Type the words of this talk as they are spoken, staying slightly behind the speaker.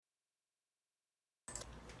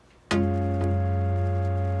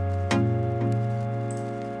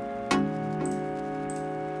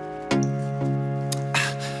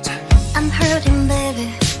hurting, baby.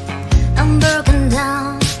 I'm broken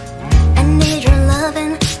down. I need your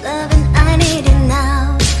loving, loving. I need it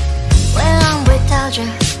now. When I'm without you,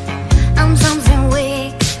 I'm something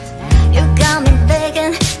weak. You got me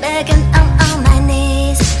begging, begging. I'm on my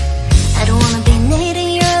knees. I don't wanna be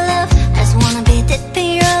needing your love. I just wanna be deep in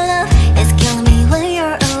your love. It's killing me when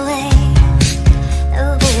you're away.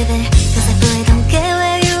 Oh baby, 'cause I really don't care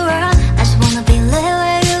where you are. I just wanna be there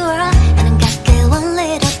where you are. And I gotta get one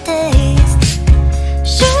little taste.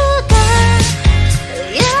 Sugar,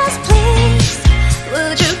 yes please.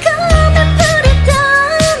 Would you come and put it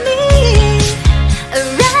down on me?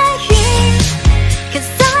 Right here, 'cause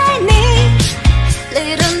I need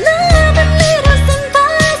little love and little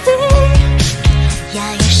sympathy.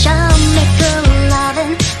 Yeah, you show me good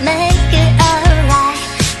loving.